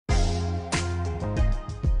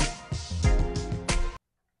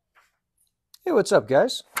Hey, what's up,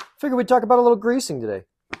 guys? Figured we'd talk about a little greasing today.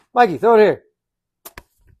 Mikey, throw it here.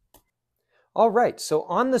 All right, so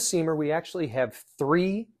on the seamer, we actually have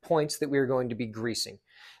 3 points that we are going to be greasing.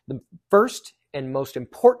 The first and most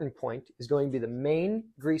important point is going to be the main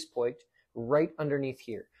grease point right underneath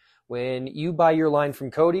here. When you buy your line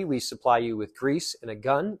from Codi, we supply you with grease and a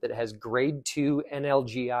gun that has grade 2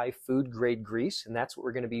 NLGI food grade grease, and that's what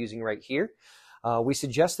we're going to be using right here. We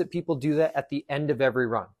suggest that people do that at the end of every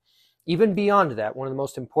run. Even beyond that, one of the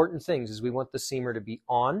most important things is we want the seamer to be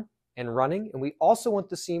on and running, and we also want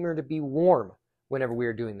the seamer to be warm whenever we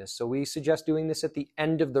are doing this. So we suggest doing this at the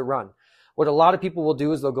end of the run. What a lot of people will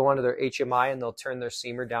do is they'll go onto their HMI and they'll turn their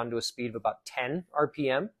seamer down to a speed of about 10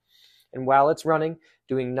 RPM. And while it's running,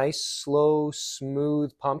 doing nice, slow,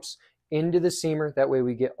 smooth pumps into the seamer. That way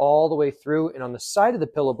we get all the way through. And on the side of the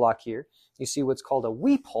pillow block here, you see what's called a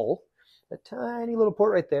weep hole, a tiny little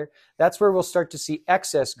port right there. That's where we'll start to see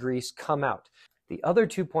excess grease come out. The other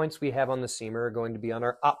 2 points we have on the seamer are going to be on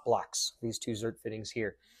our op blocks, these 2 Zert fittings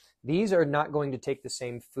here. These are not going to take the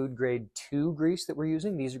same food grade 2 grease that we're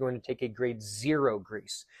using. These are going to take a grade 0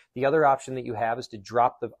 grease. The other option that you have is to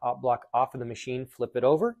drop the op block off of the machine, flip it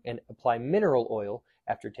over, and apply mineral oil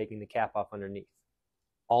after taking the cap off underneath.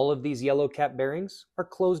 All of these yellow cap bearings are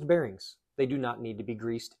closed bearings. They do not need to be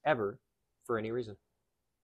greased ever for any reason.